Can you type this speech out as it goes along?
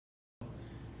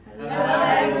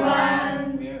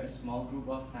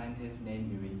group of scientists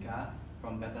named Eureka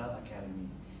from Bethel Academy,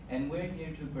 and we're here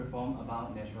to perform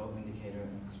about natural indicator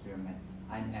experiment.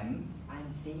 I'm M.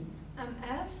 I'm C. I'm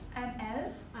S. I'm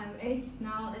L. I'm H.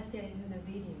 Now let's get into the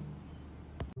video.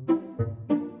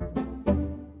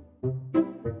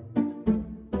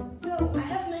 So, I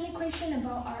have many questions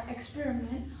about our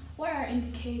experiment. What are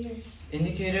indicators?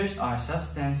 Indicators are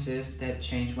substances that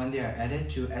change when they are added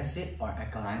to acid or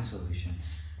alkaline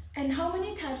solutions. And how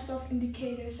many types of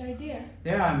indicators are there?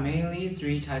 There are mainly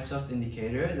three types of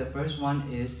indicator. The first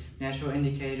one is natural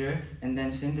indicator, and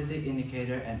then synthetic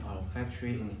indicator and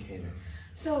olfactory indicator.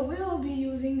 So we will be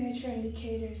using natural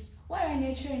indicators. What are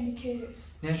natural indicators?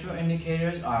 Natural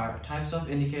indicators are types of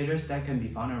indicators that can be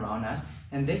found around us,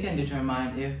 and they can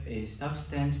determine if a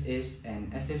substance is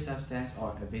an acid substance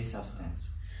or a base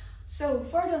substance. So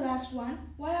for the last one,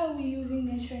 why are we using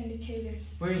natural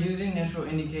indicators? We're using natural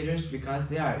indicators because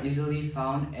they are easily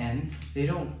found and they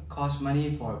don't cost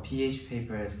money for pH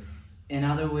papers.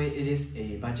 Another way, it is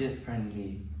a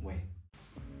budget-friendly way.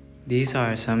 These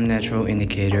are some natural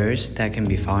indicators that can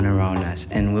be found around us,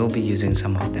 and we'll be using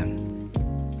some of them.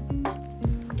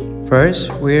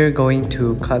 First, we're going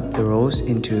to cut the rose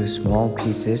into small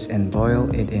pieces and boil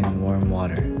it in warm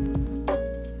water.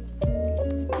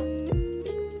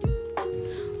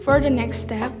 For the next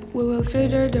step, we will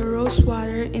filter the rose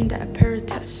water in the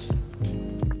apparatus.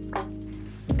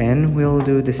 And we'll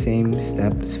do the same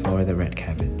steps for the red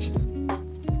cabbage.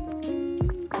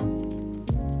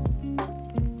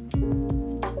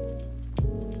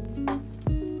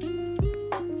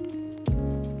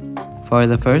 For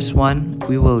the first one,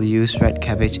 we will use red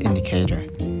cabbage indicator.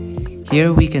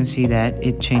 Here we can see that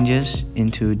it changes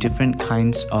into different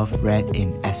kinds of red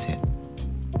in acid.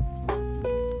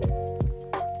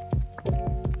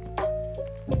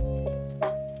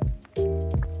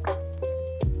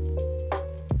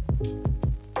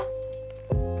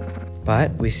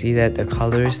 But we see that the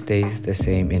color stays the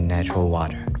same in natural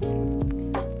water.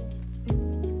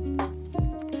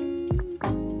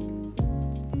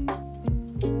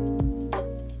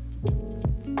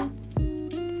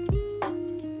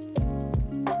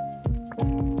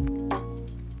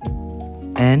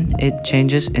 And it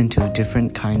changes into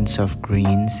different kinds of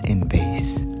greens in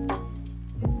base.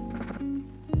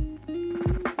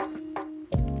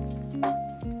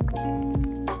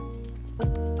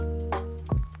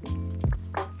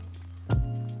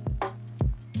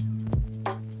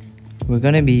 We're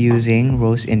going to be using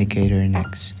rose indicator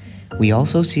next. We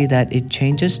also see that it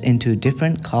changes into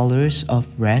different colors of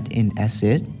red in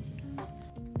acid.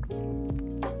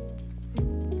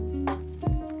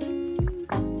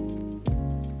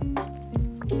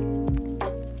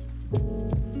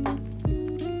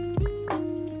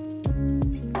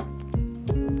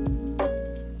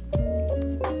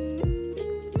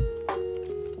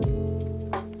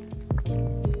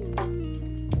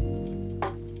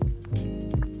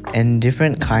 And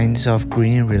different kinds of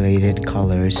green related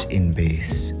colors in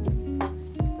base.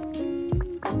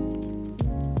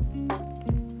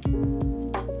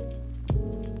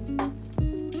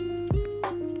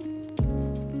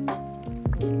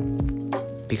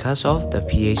 Because of the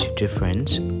pH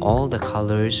difference, all the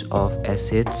colors of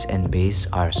acids and base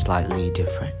are slightly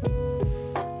different.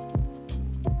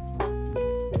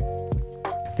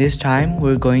 This time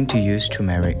we're going to use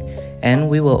turmeric, and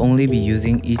we will only be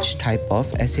using each type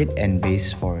of acid and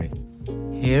base for it.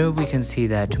 Here we can see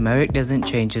that turmeric doesn't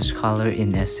change its color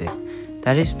in acid.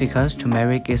 That is because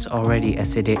turmeric is already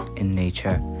acidic in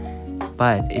nature,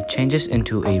 but it changes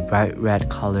into a bright red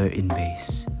color in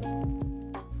base.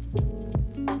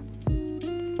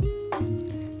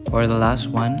 For the last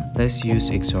one, let's use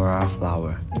Ixora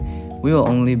flower. We will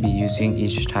only be using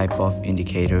each type of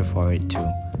indicator for it too.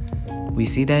 We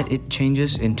see that it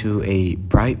changes into a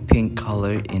bright pink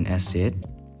color in acid,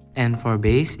 and for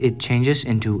base, it changes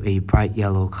into a bright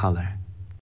yellow color.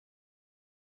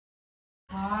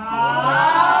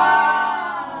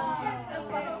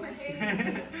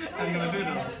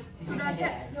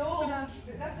 No,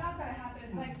 that's not gonna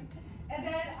happen. And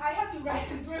then I have to write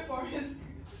his word for his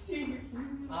team.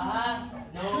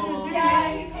 No.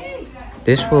 Yeah, he told me that.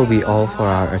 This will be all for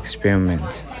our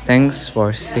experiment. Thanks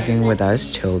for sticking with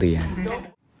us till the end.